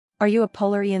Are you a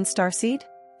Polarian Starseed?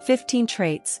 15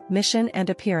 traits, mission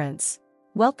and appearance.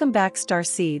 Welcome back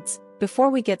Starseeds. Before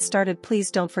we get started,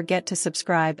 please don't forget to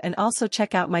subscribe and also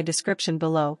check out my description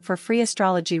below for free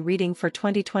astrology reading for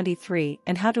 2023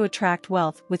 and how to attract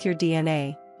wealth with your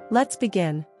DNA. Let's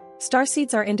begin.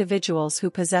 Starseeds are individuals who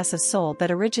possess a soul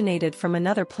that originated from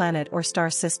another planet or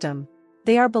star system.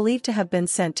 They are believed to have been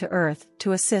sent to Earth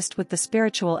to assist with the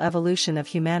spiritual evolution of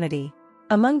humanity.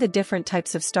 Among the different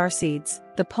types of starseeds,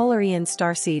 the Polarian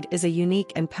Starseed is a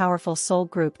unique and powerful soul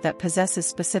group that possesses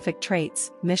specific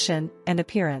traits, mission, and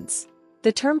appearance.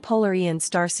 The term Polarian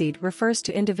Starseed refers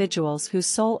to individuals whose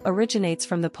soul originates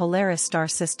from the Polaris star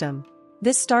system.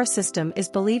 This star system is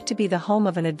believed to be the home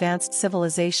of an advanced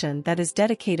civilization that is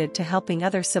dedicated to helping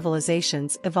other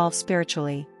civilizations evolve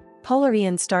spiritually.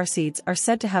 Polarian starseeds are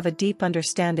said to have a deep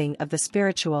understanding of the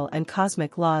spiritual and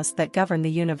cosmic laws that govern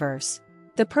the universe.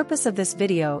 The purpose of this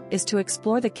video is to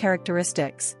explore the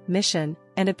characteristics, mission,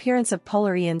 and appearance of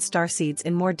Polarian starseeds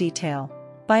in more detail.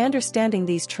 By understanding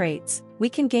these traits, we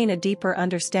can gain a deeper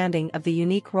understanding of the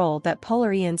unique role that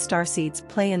Polarian starseeds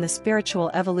play in the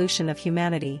spiritual evolution of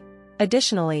humanity.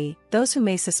 Additionally, those who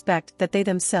may suspect that they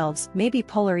themselves may be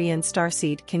Polarian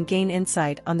starseed can gain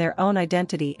insight on their own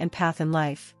identity and path in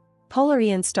life.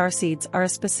 Polarian starseeds are a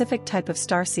specific type of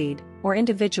starseed, or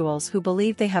individuals who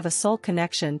believe they have a soul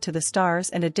connection to the stars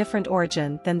and a different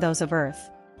origin than those of Earth.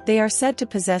 They are said to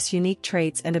possess unique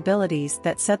traits and abilities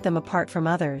that set them apart from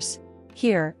others.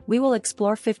 Here, we will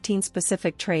explore 15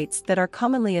 specific traits that are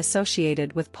commonly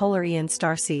associated with Polarian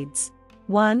starseeds.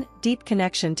 1. Deep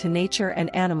connection to nature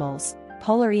and animals.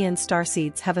 Polarian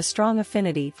starseeds have a strong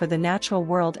affinity for the natural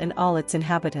world and all its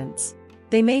inhabitants.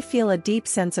 They may feel a deep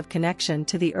sense of connection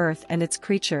to the earth and its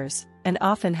creatures, and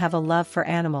often have a love for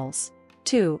animals.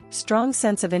 2. Strong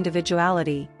sense of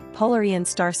individuality. Polarian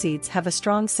starseeds have a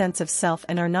strong sense of self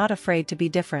and are not afraid to be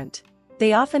different.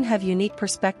 They often have unique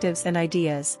perspectives and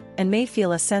ideas, and may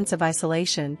feel a sense of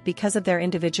isolation because of their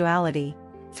individuality.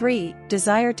 3.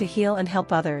 Desire to heal and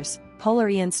help others.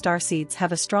 Polarian starseeds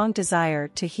have a strong desire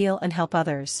to heal and help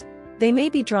others. They may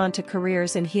be drawn to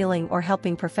careers in healing or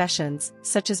helping professions,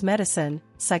 such as medicine,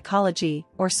 psychology,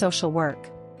 or social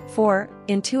work. 4.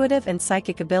 Intuitive and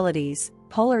psychic abilities.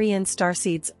 Polarian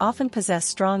starseeds often possess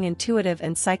strong intuitive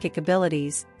and psychic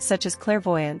abilities, such as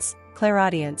clairvoyance,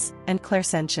 clairaudience, and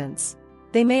clairsentience.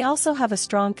 They may also have a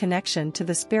strong connection to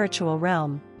the spiritual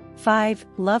realm. 5.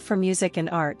 Love for music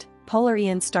and art.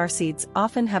 Polarian starseeds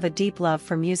often have a deep love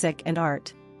for music and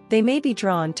art. They may be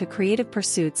drawn to creative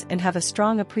pursuits and have a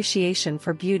strong appreciation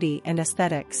for beauty and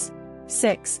aesthetics.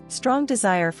 6. Strong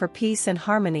desire for peace and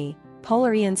harmony.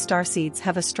 Polarian starseeds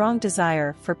have a strong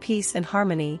desire for peace and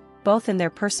harmony, both in their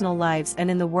personal lives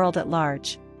and in the world at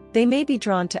large. They may be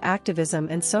drawn to activism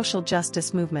and social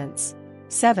justice movements.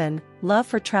 7. Love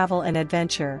for travel and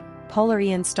adventure.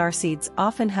 Polarian starseeds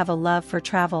often have a love for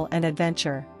travel and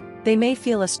adventure. They may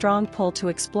feel a strong pull to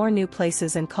explore new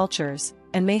places and cultures,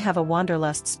 and may have a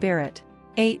wanderlust spirit.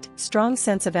 8. Strong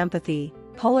sense of empathy.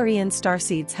 Polarian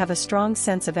starseeds have a strong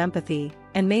sense of empathy,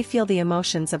 and may feel the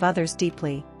emotions of others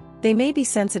deeply. They may be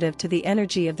sensitive to the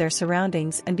energy of their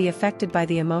surroundings and be affected by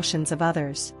the emotions of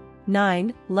others.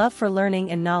 9. Love for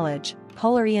learning and knowledge.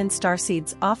 Polarian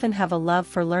starseeds often have a love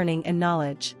for learning and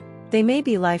knowledge. They may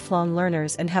be lifelong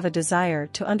learners and have a desire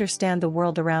to understand the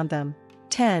world around them.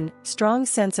 10. Strong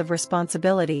sense of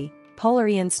responsibility.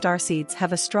 Polarian starseeds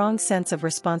have a strong sense of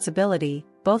responsibility,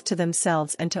 both to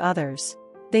themselves and to others.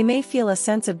 They may feel a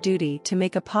sense of duty to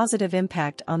make a positive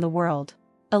impact on the world.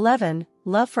 11.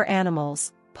 Love for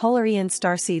animals. Polarian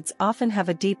starseeds often have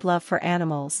a deep love for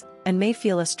animals, and may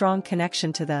feel a strong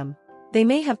connection to them. They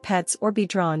may have pets or be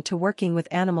drawn to working with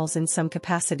animals in some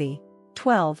capacity.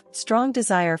 12. Strong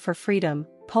desire for freedom.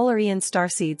 Polarian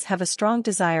starseeds have a strong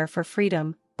desire for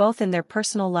freedom, both in their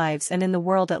personal lives and in the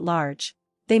world at large.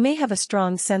 They may have a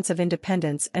strong sense of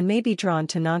independence and may be drawn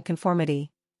to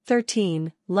nonconformity.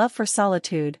 13. Love for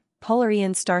solitude.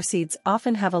 Polarian starseeds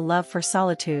often have a love for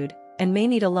solitude, and may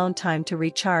need alone time to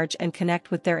recharge and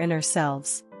connect with their inner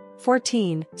selves.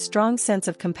 14. Strong sense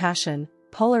of compassion.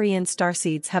 Polarian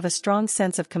starseeds have a strong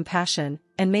sense of compassion,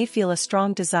 and may feel a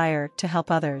strong desire to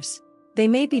help others. They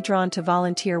may be drawn to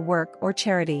volunteer work or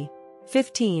charity.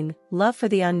 15. Love for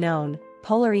the unknown.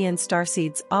 Polarian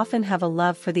starseeds often have a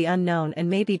love for the unknown and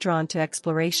may be drawn to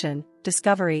exploration,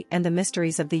 discovery and the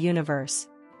mysteries of the universe.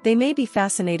 They may be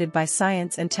fascinated by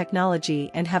science and technology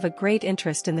and have a great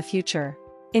interest in the future.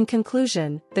 In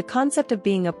conclusion, the concept of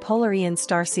being a Polarian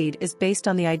starseed is based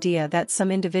on the idea that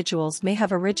some individuals may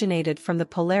have originated from the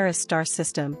Polaris star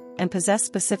system and possess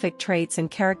specific traits and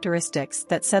characteristics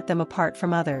that set them apart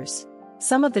from others.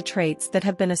 Some of the traits that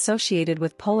have been associated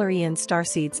with Polarian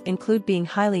starseeds include being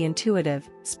highly intuitive,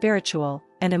 spiritual,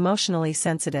 and emotionally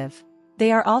sensitive.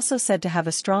 They are also said to have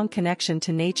a strong connection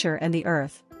to nature and the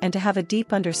earth, and to have a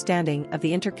deep understanding of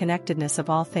the interconnectedness of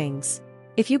all things.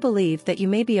 If you believe that you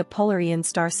may be a Polarian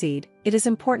starseed, it is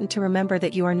important to remember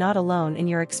that you are not alone in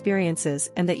your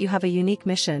experiences and that you have a unique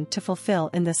mission to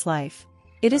fulfill in this life.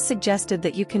 It is suggested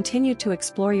that you continue to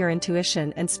explore your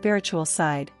intuition and spiritual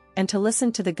side, and to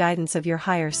listen to the guidance of your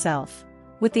higher self.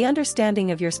 With the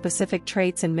understanding of your specific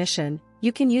traits and mission,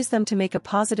 you can use them to make a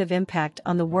positive impact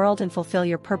on the world and fulfill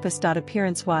your purpose.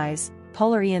 Appearance-wise,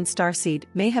 Polarian starseed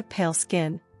may have pale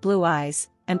skin, blue eyes,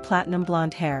 and platinum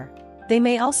blonde hair. They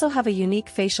may also have a unique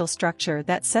facial structure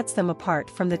that sets them apart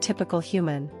from the typical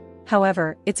human.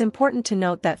 However, it's important to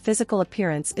note that physical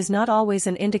appearance is not always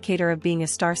an indicator of being a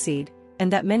starseed,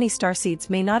 and that many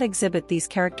starseeds may not exhibit these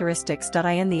characteristics.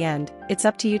 In the end, it's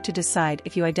up to you to decide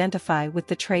if you identify with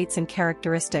the traits and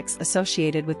characteristics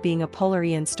associated with being a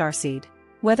Polarian starseed.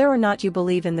 Whether or not you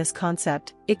believe in this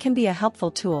concept, it can be a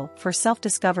helpful tool for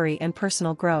self-discovery and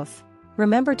personal growth.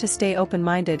 Remember to stay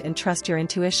open-minded and trust your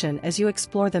intuition as you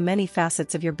explore the many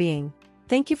facets of your being.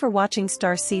 Thank you for watching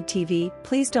Starseed TV.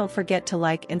 Please don't forget to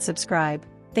like and subscribe.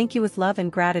 Thank you with love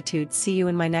and gratitude. See you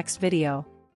in my next video.